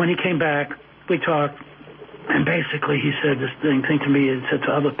but when he came back, we talked, and basically he said this thing to me and said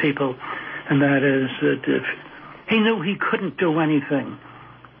to other people, and that is that if he knew he couldn't do anything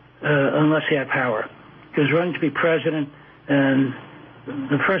unless he had power. He was running to be president, and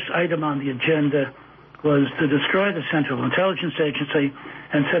the first item on the agenda was to destroy the Central Intelligence Agency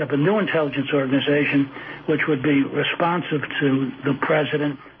and set up a new intelligence organization which would be responsive to the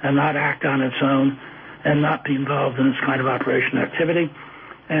president and not act on its own and not be involved in this kind of operation activity.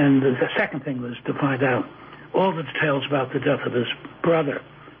 And the second thing was to find out all the details about the death of his brother.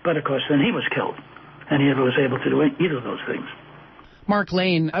 But, of course, then he was killed, and he never was able to do either of those things. Mark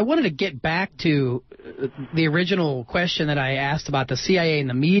Lane, I wanted to get back to the original question that I asked about the CIA and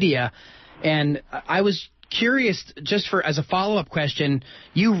the media, and I was curious, just as a follow-up question,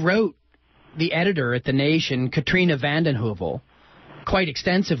 you wrote the editor at The Nation, Katrina vanden Heuvel, quite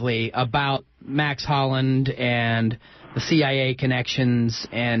extensively about Max Holland and the CIA connections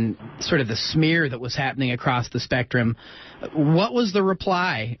and sort of the smear that was happening across the spectrum. What was the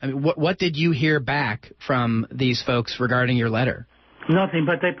reply? I mean, what did you hear back from these folks regarding your letter? Nothing,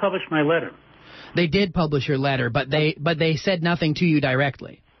 but they published my letter. They did publish your letter, but they said nothing to you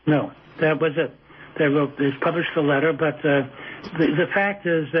directly. No, that was it. They published the letter, but the fact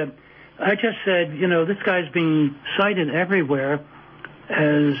is that I just said, this guy's being cited everywhere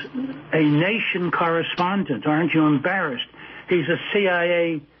as a Nation correspondent. Aren't you embarrassed? He's a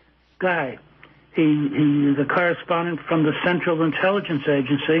CIA guy. He's a correspondent from the Central Intelligence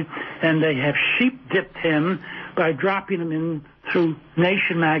Agency, and they have sheep-dipped him by dropping him in through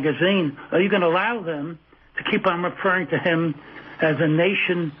Nation magazine. Are you going to allow them to keep on referring to him as a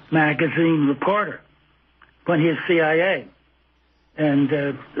Nation magazine reporter when he is CIA? And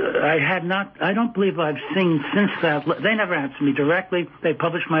I don't believe I've seen since that. They never answered me directly. They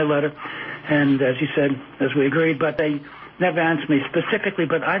published my letter, and as you said, as we agreed, but they never answered me specifically.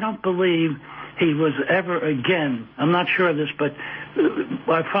 But I don't believe he was ever again. I'm not sure of this, but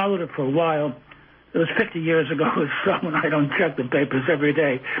I followed it for a while. It was 50 years ago or so, and I don't check the papers every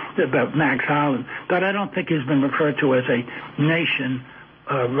day about Max Holland. But I don't think he's been referred to as a Nation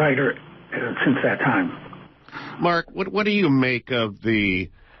writer since that time. Mark, what do you make of the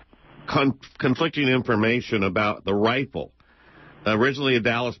conflicting information about the rifle? Originally, the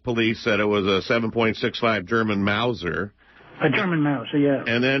Dallas police said it was a 7.65 German Mauser. A German Mauser, yeah.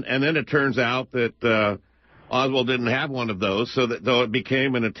 And then it turns out that Oswald didn't have one of those, so that though it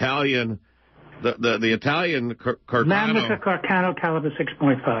became an Italian, the Italian Carcano. Mannlicher Carcano caliber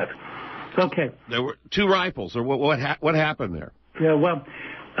 6.5. Okay. There were two rifles, or what happened there? Yeah, well,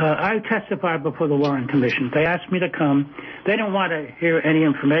 I testified before the Warren Commission. They asked me to come. They don't want to hear any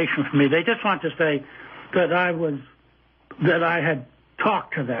information from me. They just want to say that I had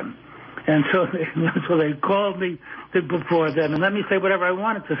talked to them. And so they called me before them and let me say whatever I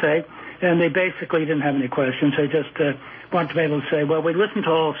wanted to say. And they basically didn't have any questions. They just wanted to be able to say, well, we listened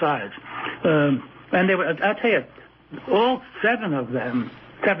to all sides. And I'll tell you, all seven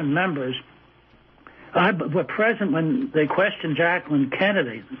members, were present when they questioned Jacqueline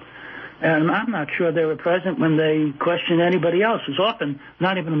Kennedy. And I'm not sure they were present when they questioned anybody else. It was often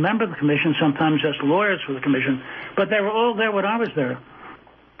not even a member of the commission, sometimes just lawyers for the commission. But they were all there when I was there.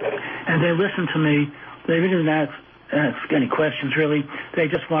 And they listened to me. They didn't ask any questions, really. They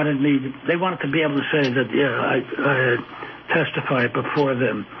just wanted they wanted to be able to say that, yeah, I testified before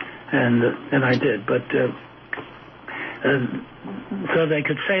them. And I did. But so they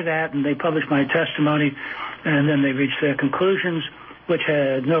could say that, and they published my testimony, and then they reached their conclusions. which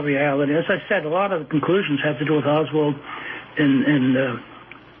had no reality. As I said, a lot of the conclusions had to do with Oswald in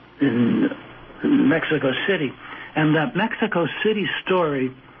Mexico City. And that Mexico City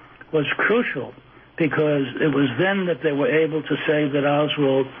story was crucial because it was then that they were able to say that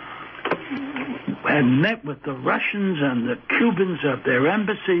Oswald had met with the Russians and the Cubans at their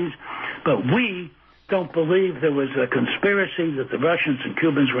embassies, but we don't believe there was a conspiracy, that the Russians and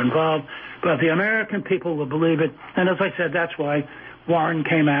Cubans were involved, but the American people will believe it. And as I said, that's why Warren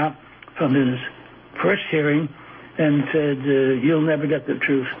came out from his first hearing and said, you'll never get the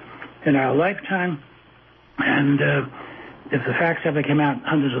truth in our lifetime. And if the facts ever came out,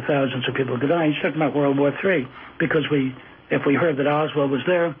 hundreds of thousands of people could die. He's talking about World War III, because if we heard that Oswald was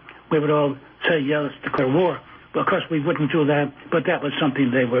there, we would all say, yeah, let's declare war. Well, of course, we wouldn't do that, but that was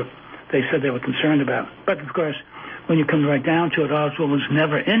something they said they were concerned about. But, of course, when you come right down to it, Oswald was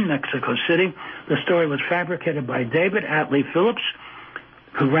never in Mexico City. The story was fabricated by David Atlee Phillips,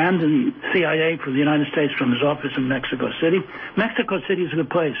 who ran the CIA for the United States from his office in Mexico City. Mexico City is a good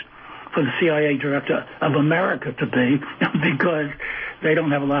place for the CIA director of America to be, because they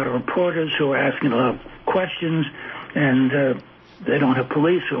don't have a lot of reporters who are asking a lot of questions, and they don't have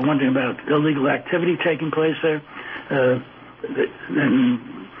police who are wondering about illegal activity taking place there, and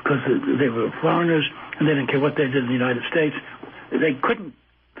because they were foreigners and they didn't care what they did in the United States.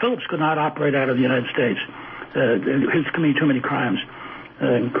 Phillips could not operate out of the United States. He's committing too many crimes,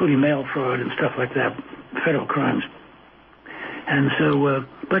 including mail fraud and stuff like that, federal crimes. And so,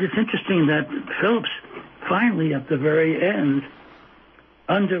 but it's interesting that Phillips finally, at the very end,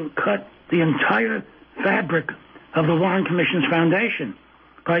 undercut the entire fabric of the Warren Commission's foundation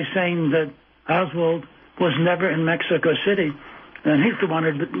by saying that Oswald was never in Mexico City, and he's the one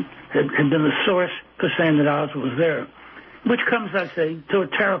who had been the source for saying that Oswald was there. Which comes, I say, to a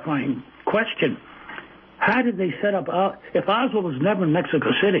terrifying question. How did they set up, if Oswald was never in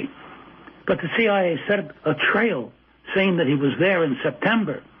Mexico City, but the CIA set up a trail saying that he was there in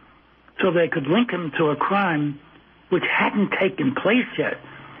September, so they could link him to a crime which hadn't taken place yet,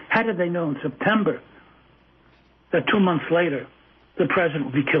 how did they know in September that 2 months later the president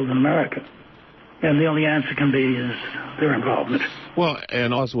would be killed in America? And the only answer can be is their involvement. Well,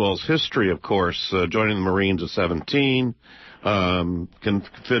 and Oswald's history, of course, joining the Marines at 17,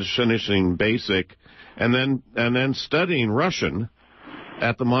 finishing basic, and then studying Russian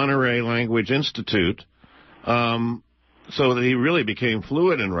at the Monterey Language Institute, so that he really became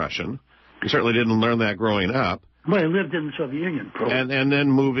fluent in Russian. He certainly didn't learn that growing up. Well, he lived in the Soviet Union. And then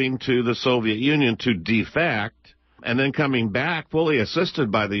moving to the Soviet Union to defact, and then coming back, fully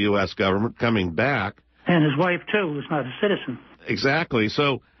assisted by the U.S. government, coming back. And his wife, too, was not a citizen. Exactly.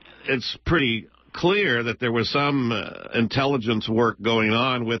 So it's pretty clear that there was some intelligence work going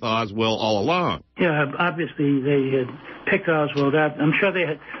on with Oswald all along. Yeah, obviously they had picked Oswald out. I'm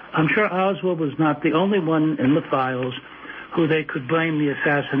sure Oswald was not the only one in the files who they could blame the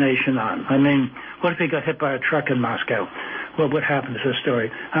assassination on. I mean, what if he got hit by a truck in Moscow? What would happen to this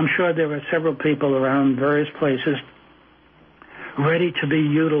story? I'm sure there were several people around various places ready to be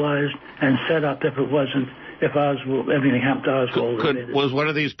utilized and set up if everything happened to Oswald. Was one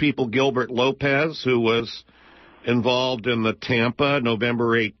of these people Gilbert Lopez, who was involved in the Tampa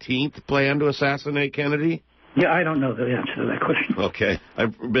November 18th plan to assassinate Kennedy? Yeah, I don't know the answer to that question. Okay.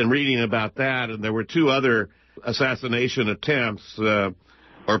 I've been reading about that, and there were two other assassination attempts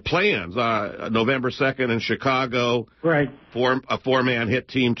or plans. November 2nd in Chicago. Right. A four-man hit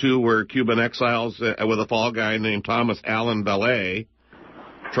team, two were Cuban exiles with a fall guy named Thomas Allen Ballet,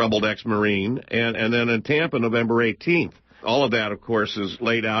 troubled ex-Marine, and then in Tampa, November 18th. All of that, of course, is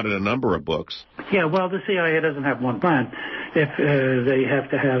laid out in a number of books. Yeah, well, the CIA doesn't have one plan. If they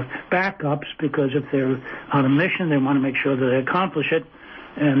have to have backups, because if they're on a mission, they want to make sure that they accomplish it,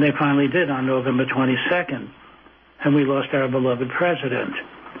 and they finally did on November 22nd. And we lost our beloved president.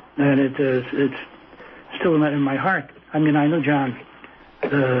 And it's still in my heart. I mean, I know John, and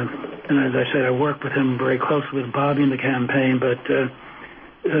as I said, I worked with him very closely with Bobby in the campaign, but,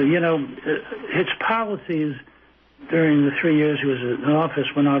 his policies during the 3 years he was in office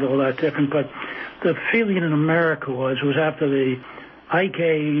were not all that different, but the feeling in America was after the Ike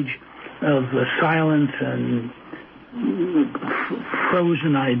age of silence and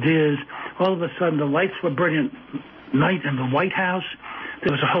frozen ideas, all of a sudden the lights were brilliant night in the White House.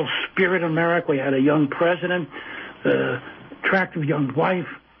 There was a whole spirit in America. We had a young president, attractive young wife,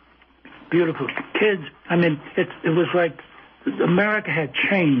 beautiful kids. I mean, it was like America had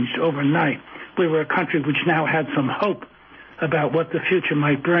changed overnight. We were a country which now had some hope about what the future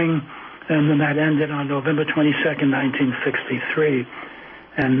might bring, and then that ended on November 22nd, 1963.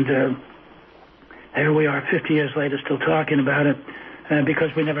 And here we are 50 years later still talking about it. because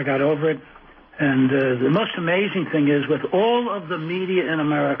we never got over it. And the most amazing thing is, with all of the media in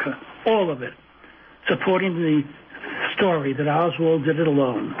America, all of it, supporting the story that Oswald did it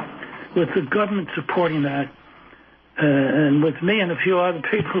alone, with the government supporting that, and with me and a few other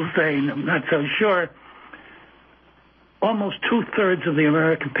people saying, I'm not so sure, almost two-thirds of the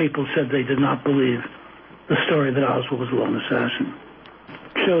American people said they did not believe the story that Oswald was a lone assassin.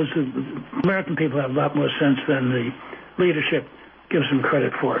 Shows that American people have a lot more sense than the leadership gives them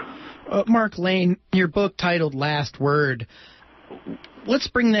credit for. Mark Lane, your book titled Last Word. Let's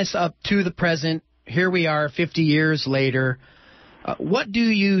bring this up to the present. Here we are 50 years later. What do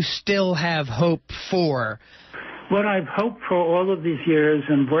you still have hope for? What I've hoped for all of these years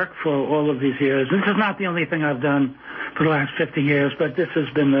and worked for all of these years, this is not the only thing I've done for the last 50 years, but this has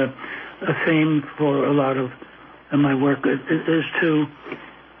been a theme for a lot of my work, is to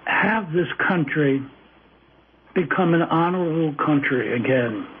have this country become an honorable country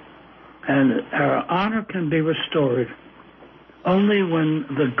again. And our honor can be restored only when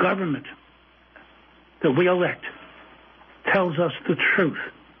the government that we elect tells us the truth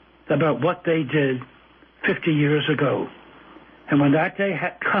about what they did 50 years ago. And when that day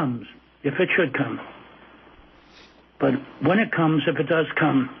comes, if it should come, but when it comes, if it does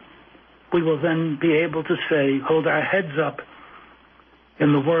come, we will then be able to say, hold our heads up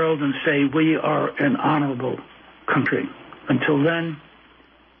in the world and say, we are an honorable country. Until then,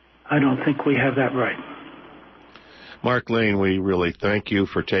 I don't think we have that right. Mark Lane, we really thank you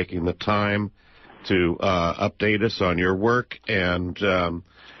for taking the time to update us on your work and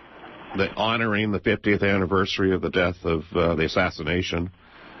honoring the 50th anniversary of the death of the assassination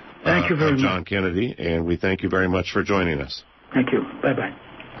of John Kennedy, and we thank you very much for joining us. Thank you. Bye-bye.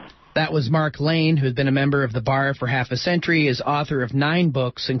 That was Mark Lane, who has been a member of the bar for half a century, is author of 9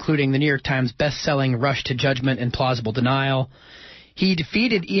 books, including the New York Times best-selling Rush to Judgment and Plausible Denial. He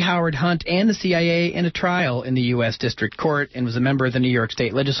defeated E. Howard Hunt and the CIA in a trial in the U.S. District Court and was a member of the New York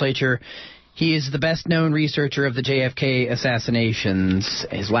State Legislature. He is the best-known researcher of the JFK assassinations.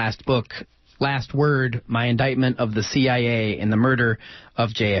 His last book, Last Word, My Indictment of the CIA in the Murder of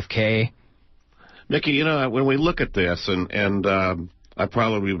JFK. Mickey, you know, when we look at this, and I've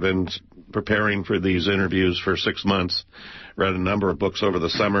probably been preparing for these interviews for 6 months, read a number of books over the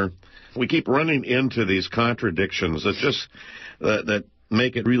summer, we keep running into these contradictions that just that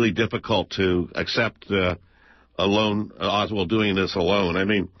make it really difficult to accept Oswald doing this alone. I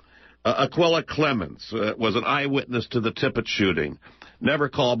mean, Aquila Clemens was an eyewitness to the Tippit shooting, never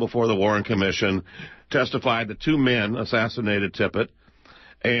called before the Warren Commission, testified that 2 men assassinated Tippit,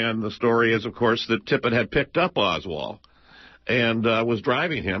 and the story is, of course, that Tippit had picked up Oswald and was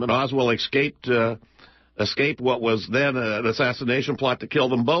driving him, and Oswald escaped what was then an assassination plot to kill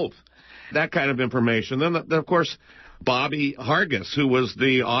them both. That kind of information. Then, of course, Bobby Hargis, who was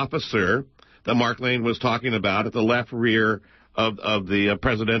the officer that Mark Lane was talking about at the left rear of the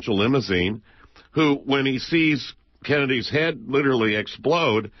presidential limousine, who, when he sees Kennedy's head literally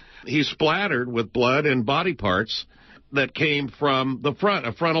explode, he's splattered with blood and body parts that came from the front,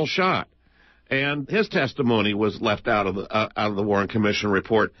 a frontal shot. And his testimony was left out of the Warren Commission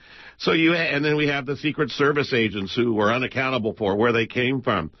report. So and then we have the Secret Service agents who were unaccountable for where they came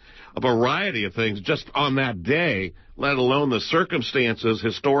from. A variety of things just on that day, let alone the circumstances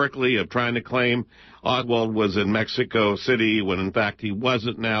historically of trying to claim Oswald was in Mexico City when in fact he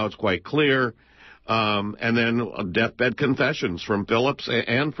wasn't. Now it's quite clear. And then deathbed confessions from Phillips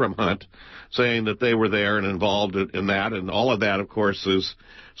and from Hunt saying that they were there and involved in that. And all of that, of course, is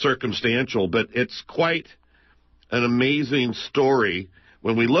circumstantial. But it's quite an amazing story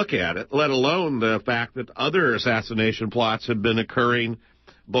when we look at it, let alone the fact that other assassination plots had been occurring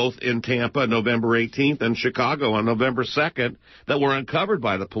both in Tampa, November 18th, and Chicago on November 2nd that were uncovered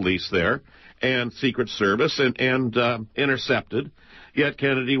by the police there and Secret Service and intercepted. Yet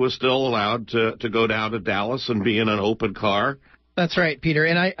Kennedy was still allowed to go down to Dallas and be in an open car. That's right, Peter.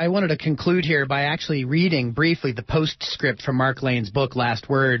 And I wanted to conclude here by actually reading briefly the postscript from Mark Lane's book, Last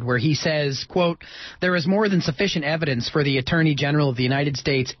Word, where he says, quote, "There is more than sufficient evidence for the Attorney General of the United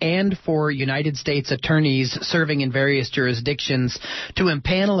States and for United States attorneys serving in various jurisdictions to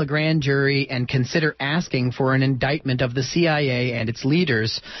impanel a grand jury and consider asking for an indictment of the CIA and its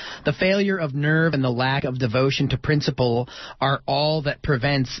leaders. The failure of nerve and the lack of devotion to principle are all that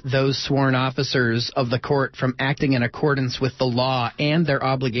prevents those sworn officers of the court from acting in accordance with the law and their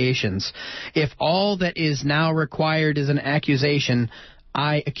obligations. If all that is now required is an accusation,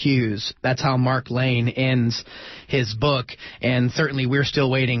 I accuse. That's how Mark Lane ends his book, and certainly we're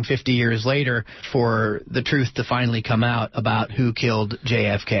still waiting 50 years later for the truth to finally come out about who killed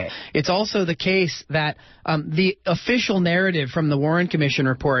JFK. It's also the case that the official narrative from the Warren Commission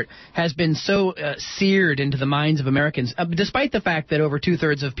report has been so seared into the minds of Americans, despite the fact that over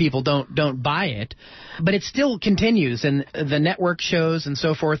two-thirds of people don't buy it, but it still continues, and the network shows and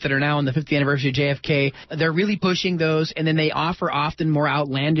so forth that are now on the 50th anniversary of JFK, they're really pushing those, and then they offer often more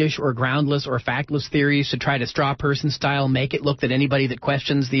outlandish or groundless or factless theories to try to straw person style make it look that anybody that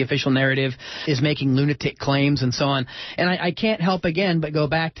questions the official narrative is making lunatic claims and so on. And I can't help again but go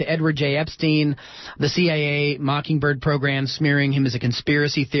back to Edward J. Epstein, the CIA Mockingbird program smearing him as a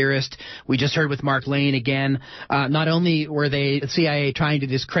conspiracy theorist. We just heard with Mark Lane again, not only were the CIA trying to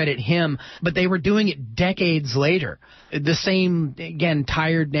discredit him, but they were doing it decades later. The same, again,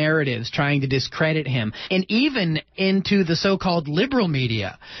 tired narratives trying to discredit him. And even into the so-called liberal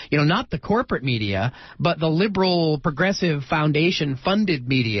media, not the corporate media, but the liberal progressive foundation-funded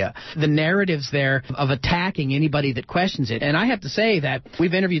media, the narratives there of attacking anybody that questions it. And I have to say that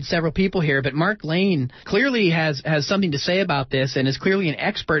we've interviewed several people here, but Mark Lane clearly has something to say about this and is clearly an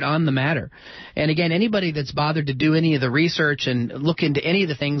expert on the matter. And again, anybody that's bothered to do any of the research and look into any of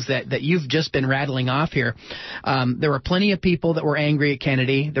the things that you've just been rattling off here, there were plenty of people that were angry at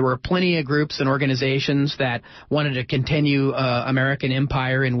Kennedy. There were plenty of groups and organizations that wanted to continue American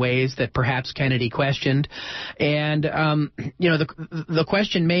empire in ways that perhaps Kennedy questioned. And, the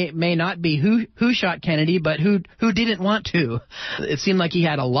question may not be who shot Kennedy, but who didn't want to. It seemed like he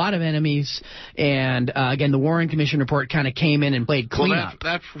had a lot of enemies. And, again, the Warren Commission report kind of came in and played cleanup.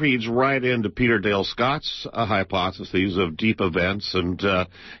 Well, that feeds right into Peter Dale Scott's hypotheses of deep events and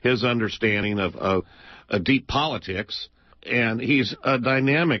his understanding of deep politics, and he's a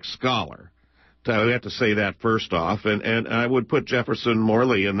dynamic scholar. So we have to say that first off, and I would put Jefferson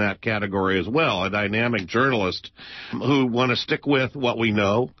Morley in that category as well, a dynamic journalist who want to stick with what we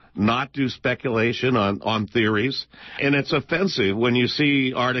know, not do speculation on theories, and it's offensive when you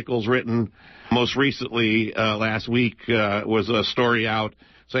see articles written. Most recently, last week, was a story out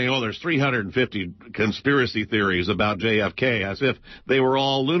saying, there's 350 conspiracy theories about JFK, as if they were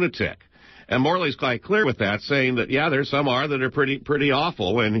all lunatic. And Morley's quite clear with that, saying that, there's some that are pretty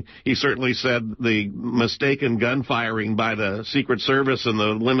awful. And he certainly said the mistaken gunfiring by the Secret Service and the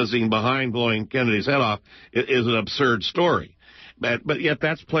limousine behind blowing Kennedy's head off is an absurd story. But yet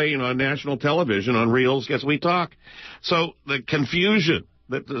that's playing on national television on Reels As We Talk. So the confusion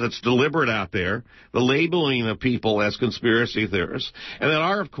that's deliberate out there, the labeling of people as conspiracy theorists, and then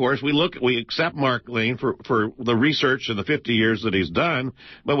of course, we accept Mark Lane for the research in the 50 years that he's done,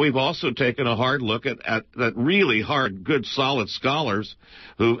 but we've also taken a hard look at that really hard, good, solid scholars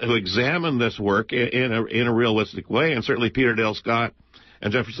who examine this work in a realistic way, and certainly Peter Dale Scott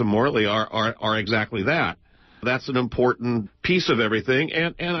and Jefferson Morley are exactly that. That's an important piece of everything,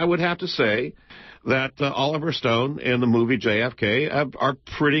 and I would have to say that Oliver Stone and the movie JFK are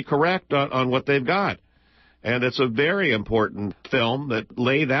pretty correct on what they've got. And it's a very important film that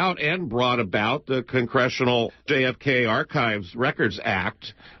laid out and brought about the Congressional JFK Archives Records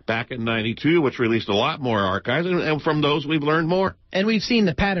Act back in 92, which released a lot more archives, and from those we've learned more. And we've seen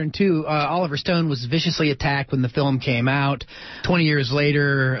the pattern, too. Oliver Stone was viciously attacked when the film came out. 20 years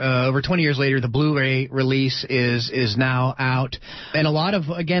later, over 20 years later, the Blu-ray release is now out. And a lot of,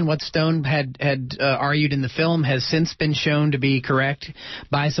 again, what Stone had argued in the film has since been shown to be correct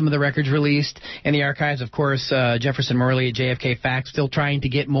by some of the records released. And the archives, of course, Jefferson Morley at JFK Facts still trying to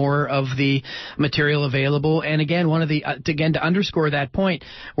get more of the material available. And again, to underscore that point,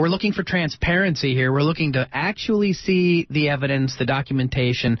 we're looking for transparency here. We're looking to actually see the evidence, the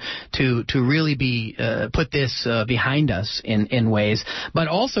documentation, to really be put this behind us in ways, but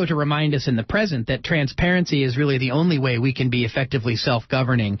also to remind us in the present that transparency is really the only way we can be effectively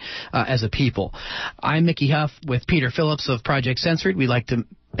self-governing as a people. I'm Mickey Huff with Peter Phillips of Project Censored. We'd like to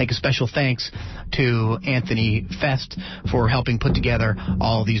make a special thanks to Anthony Fest for helping put together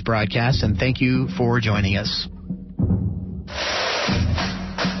all these broadcasts, and thank you for joining us.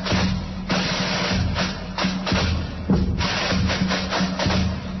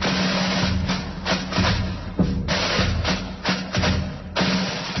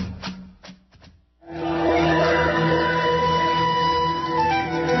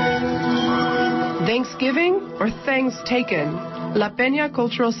 Thanksgiving or Thanks Taken? La Peña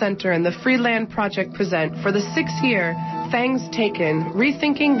Cultural Center and the Freeland Project present for the 6th year Thanks Taken,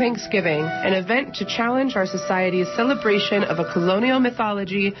 Rethinking Thanksgiving, an event to challenge our society's celebration of a colonial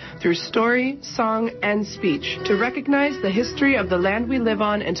mythology through story, song, and speech, to recognize the history of the land we live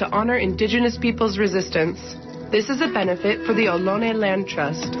on and to honor indigenous peoples' resistance. This is a benefit for the Ohlone Land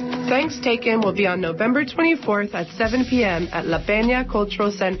Trust. Thanks Taken will be on November 24th at 7 p.m. at La Peña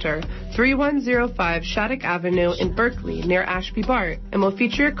Cultural Center, 3105 Shattuck Avenue in Berkeley, near Ashby Bart, and will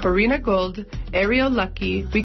feature Corina Gold, Ariel Lucky,